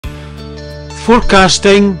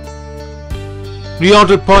forecasting,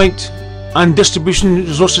 reorder point and distribution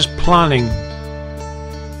resources planning.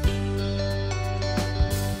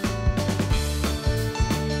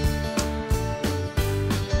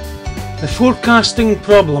 The forecasting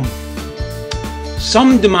problem.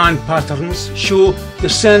 Some demand patterns show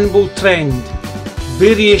discernible trend,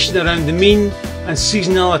 variation around the mean and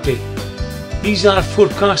seasonality. These are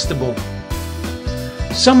forecastable.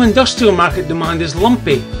 Some industrial market demand is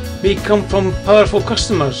lumpy, may come from powerful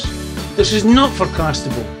customers. This is not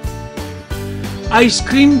forecastable. Ice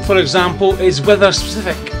cream, for example, is weather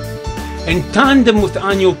specific. In tandem with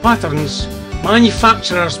annual patterns,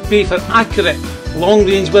 manufacturers pay for accurate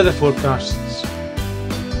long-range weather forecasts.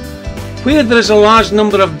 Where there is a large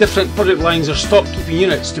number of different product lines or stock-keeping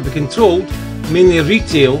units to be controlled, mainly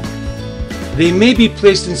retail, they may be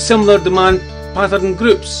placed in similar demand pattern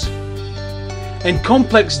groups. In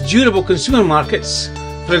complex, durable consumer markets,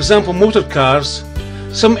 for example motor cars,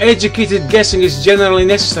 some educated guessing is generally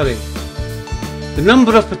necessary. The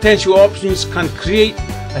number of potential options can create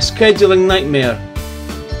a scheduling nightmare.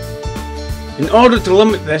 In order to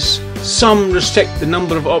limit this, some restrict the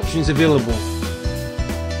number of options available.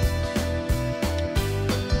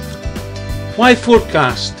 Why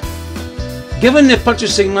forecast? Given the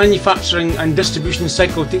purchasing, manufacturing and distribution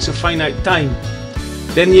cycle takes a finite time,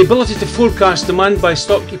 then the ability to forecast demand by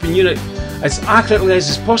stock keeping unit as accurately as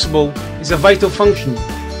is possible is a vital function.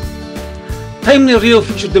 Timely real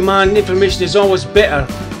future demand information is always better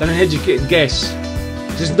than an educated guess.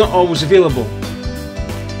 It is not always available.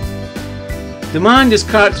 Demand is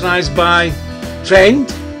characterized by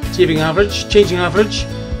trend, changing average,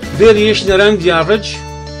 variation around the average,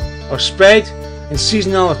 or spread, and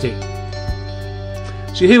seasonality.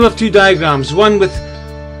 So here we have two diagrams, one with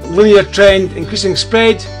linear trend increasing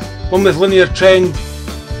spread, one with linear trend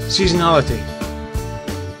seasonality.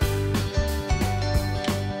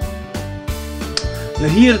 Now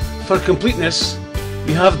here, for completeness,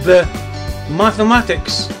 we have the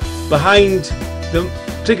mathematics behind the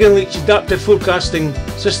Trigg and Leach adaptive forecasting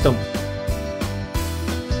system.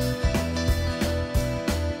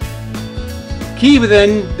 Key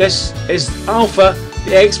within this is alpha,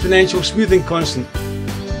 the exponential smoothing constant.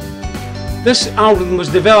 This algorithm was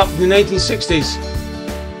developed in the 1960s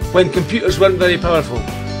when computers weren't very powerful.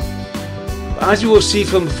 But as you will see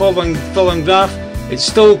from the following graph, it's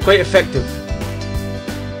still quite effective.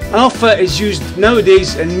 Alpha is used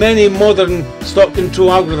nowadays in many modern stock control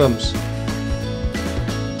algorithms.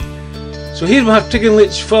 So here we have Trigg and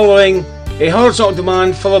Leach following a horizontal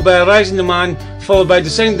demand followed by a rising demand followed by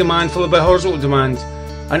descending demand followed by horizontal demand,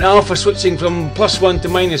 and alpha switching from +1 to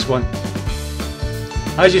 -1.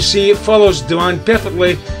 As you see, it follows demand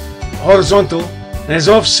perfectly horizontal and is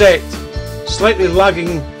offset, slightly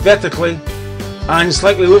lagging vertically and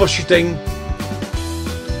slightly overshooting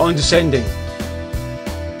on descending.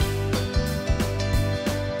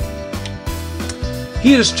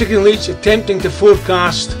 Here is Trigg and Leach attempting to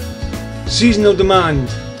forecast seasonal demand.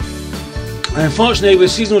 And unfortunately with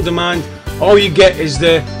seasonal demand, all you get is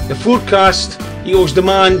the forecast equals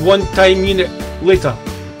demand one time unit later.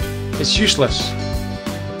 It's useless.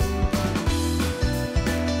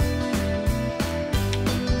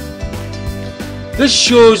 This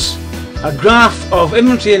shows a graph of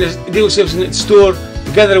inventory in the daily sales in its store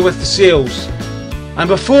together with the sales. And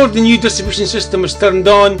before the new distribution system is turned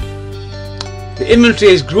on, the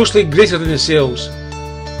inventory is grossly greater than the sales.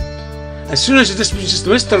 As soon as the distribution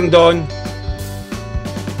system is turned on,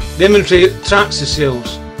 the inventory tracks the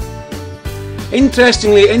sales.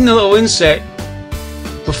 Interestingly, in the little inset,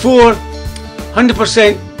 before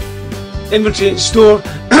 100% inventory in store,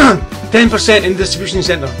 10% in the distribution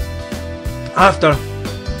centre. After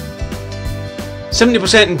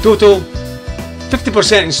 70% in total,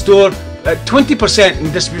 50% in store, 20% in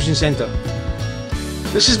the distribution centre.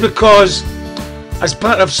 This is because, as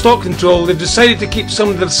part of stock control, they've decided to keep some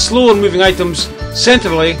of the slower moving items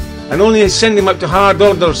centrally and only send them up to hard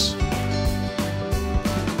orders.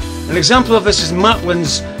 An example of this is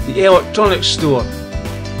Maplin's, the electronics store.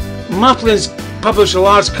 Maplin's publish a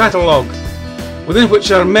large catalogue within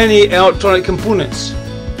which are many electronic components.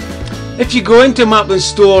 If you go into a Maplin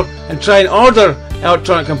store and try and order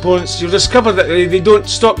electronic components, you'll discover that they don't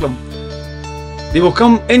stock them. They will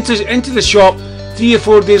come into the shop 3 or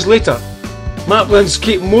 4 days later. Maplins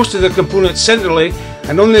keep most of their components centrally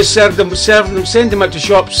and only send them out to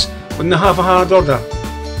shops when they have a hard order.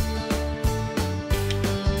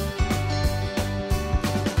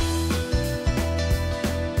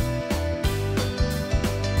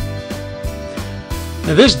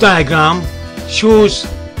 Now this diagram shows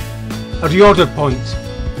a reorder point.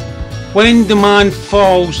 when demand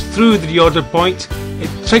falls through the reorder point, it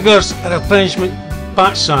triggers a replenishment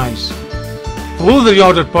batch size. Below the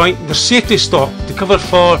reorder point, there's safety stock to cover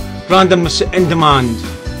for randomness in demand.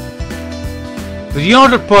 The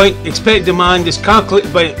reorder point expected demand is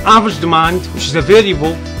calculated by average demand, which is a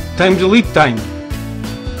variable, times the lead time,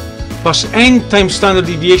 plus n times standard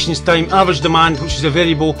deviations times average demand, which is a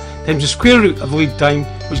variable, times the square root of the lead time,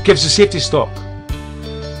 which gives the safety stock.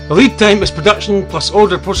 The lead time is production plus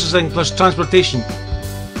order processing plus transportation.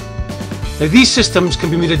 Now these systems can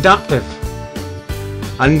be made adaptive,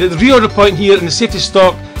 and the reorder point here in the safety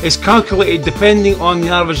stock is calculated depending on the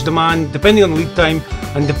average demand, depending on the lead time,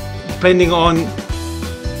 and depending on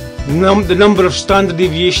the number of standard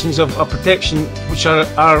deviations of protection which are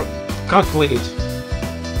calculated.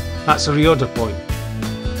 That's a reorder point.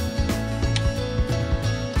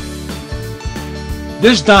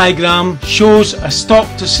 This diagram shows a stock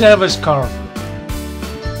to service curve.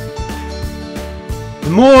 The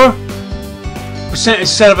more percentage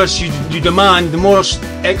service you demand, the more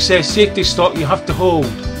excess safety stock you have to hold.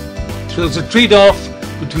 So there's a trade-off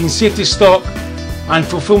between safety stock and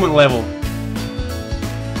fulfillment level.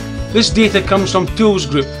 This data comes from Tools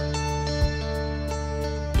Group.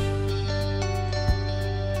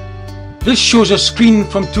 This shows a screen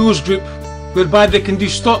from Tools Group whereby they can do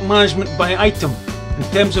stock management by item in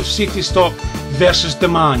terms of safety stock versus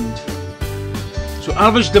demand. So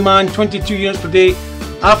average demand 22 units per day,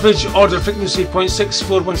 average order frequency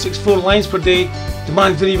 0.64164 lines per day,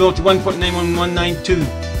 demand variability 1.91192.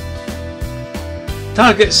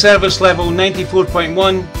 Target service level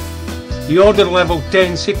 94.1, the order level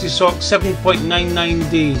 10, safety stock 7.99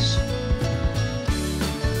 days.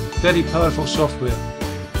 Very powerful software.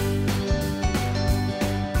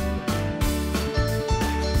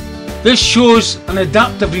 This shows an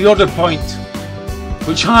adaptive reorder point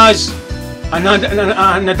which has an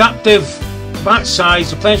adaptive batch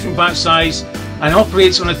size, replenishment batch size, and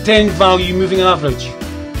operates on a 10 value moving average.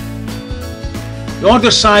 The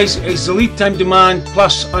order size is the lead time demand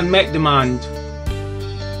plus unmet demand.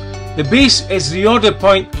 The base is the order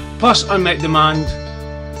point plus unmet demand.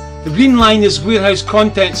 The green line is warehouse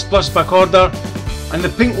contents plus back order, and the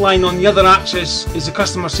pink line on the other axis is the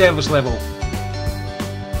customer service level.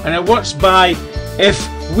 And it works by if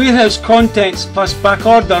warehouse contents plus back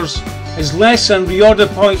orders is less than reorder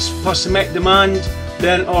points plus met demand,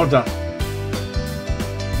 then order.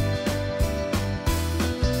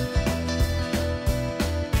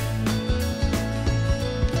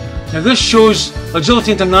 Now this shows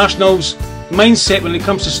Agility International's mindset when it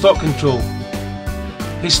comes to stock control.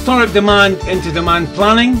 Historic demand into demand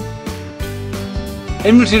planning,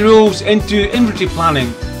 inventory rules into inventory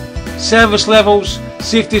planning, service levels,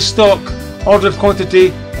 safety stock, order of quantity,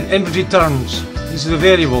 and inventory turns. These are the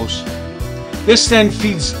variables. This then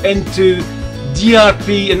feeds into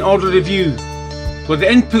DRP and order review, where the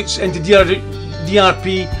inputs into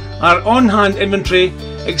DRP are on-hand inventory,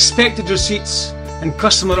 expected receipts, and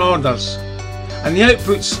customer orders, and the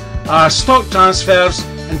outputs are stock transfers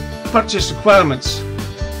and purchase requirements.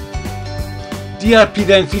 DRP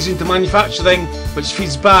then feeds into manufacturing, which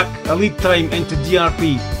feeds back a lead time into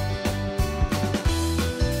DRP.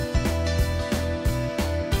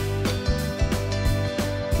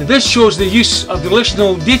 Now this shows the use of the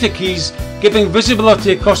relational data keys, giving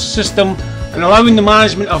visibility across the system and allowing the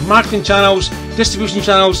management of marketing channels, distribution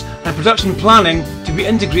channels, and production planning to be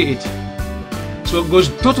integrated. So it goes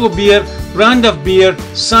total beer, brand of beer,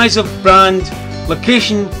 size of brand,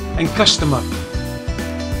 location, and customer.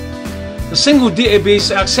 The single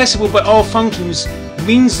database accessible by all functions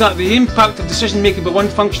means that the impact of decision making by one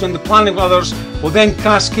function on the planning of others will then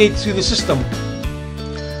cascade through the system.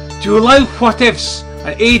 To allow what-ifs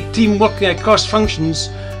and aid team working across functions,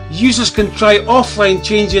 users can try offline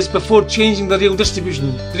changes before changing the real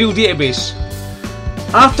database.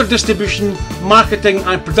 After distribution, marketing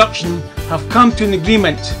and production have come to an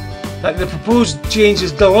agreement that the proposed change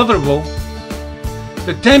is deliverable,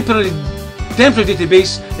 the temporary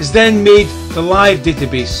database is then made the live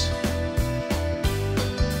database.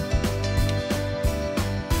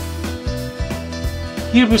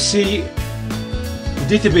 Here we see the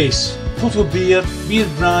database: total beer, beer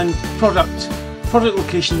brand, product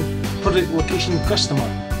location, customer.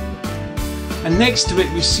 And next to it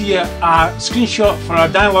we see a screenshot for a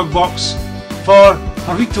dialog box for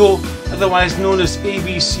Pareto, otherwise known as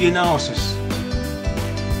ABC analysis.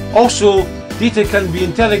 Also, data can be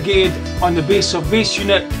interrogated on the basis of base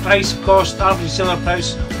unit, price, cost, average seller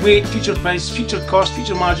price, weight, future price, future cost,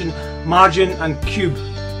 future margin, and cube.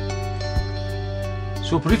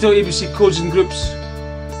 So Pareto ABC codes and groups.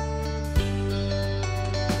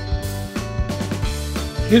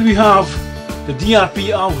 Here we have the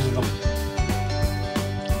DRP algorithm.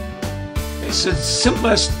 It's the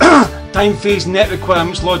simplest time phase net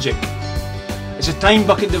requirements logic. It's a time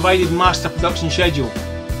bucket divided master production schedule,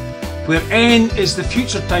 where N is the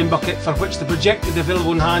future time bucket for which the projected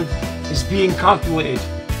available in hand is being calculated.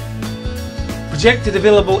 Projected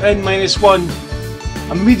available N-1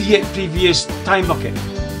 immediate previous time bucket,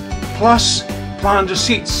 plus planned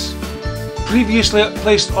receipts, previously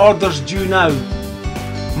placed orders due now,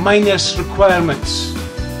 minus requirements,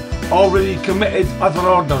 already committed other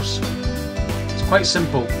orders. It's quite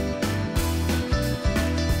simple.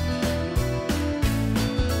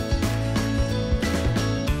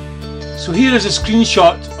 So here is a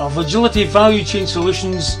screenshot of Agility Value Chain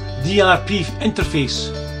Solutions DRP interface.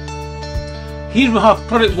 Here we have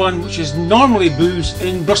product 1, which is normally booze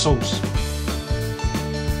in Brussels.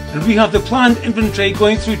 And we have the planned inventory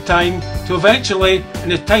going through time to eventually, in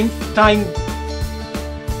the time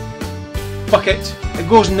bucket, it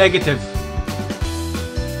goes negative.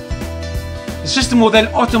 The system will then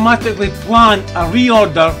automatically plan a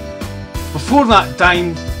reorder before that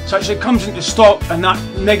time, such that it comes into stock and that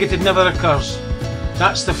negative never occurs.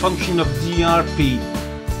 That's the function of DRP.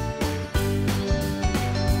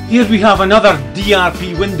 Here we have another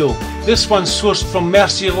DRP window. This one's sourced from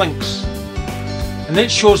Mercier Links, and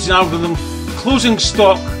it shows the algorithm closing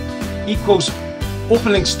stock equals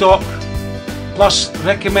opening stock plus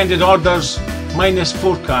recommended orders minus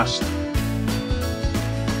forecast.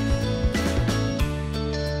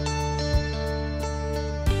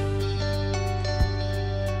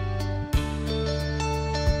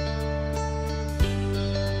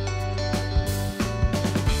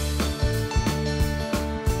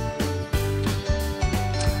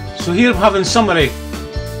 So here we have in summary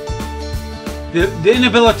the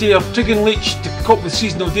inability of Trigg and Leach to cope with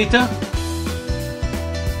seasonal data,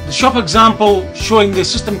 the shop example showing the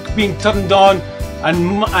system being turned on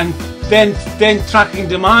and then tracking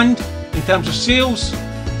demand in terms of sales,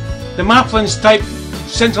 the Maplin's type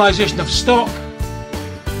centralization of stock,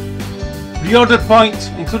 reorder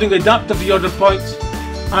point including adaptive reorder point,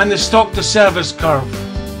 and the stock to service curve.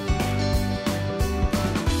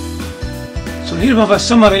 So here we have a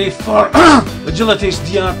summary for Agility's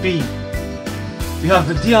DRP. We have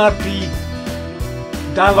the DRP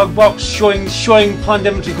dialog box showing planned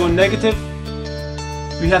inventory going negative.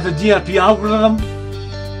 We have the DRP algorithm.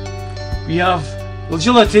 We have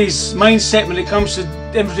Agility's mindset when it comes to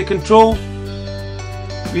inventory control.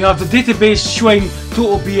 We have the database showing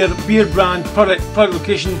total beer brand, product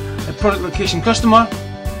location, and product location customer.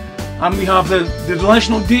 And we have the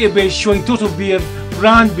relational database showing total beer,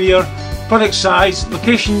 brand beer, product size,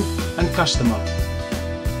 location and customer.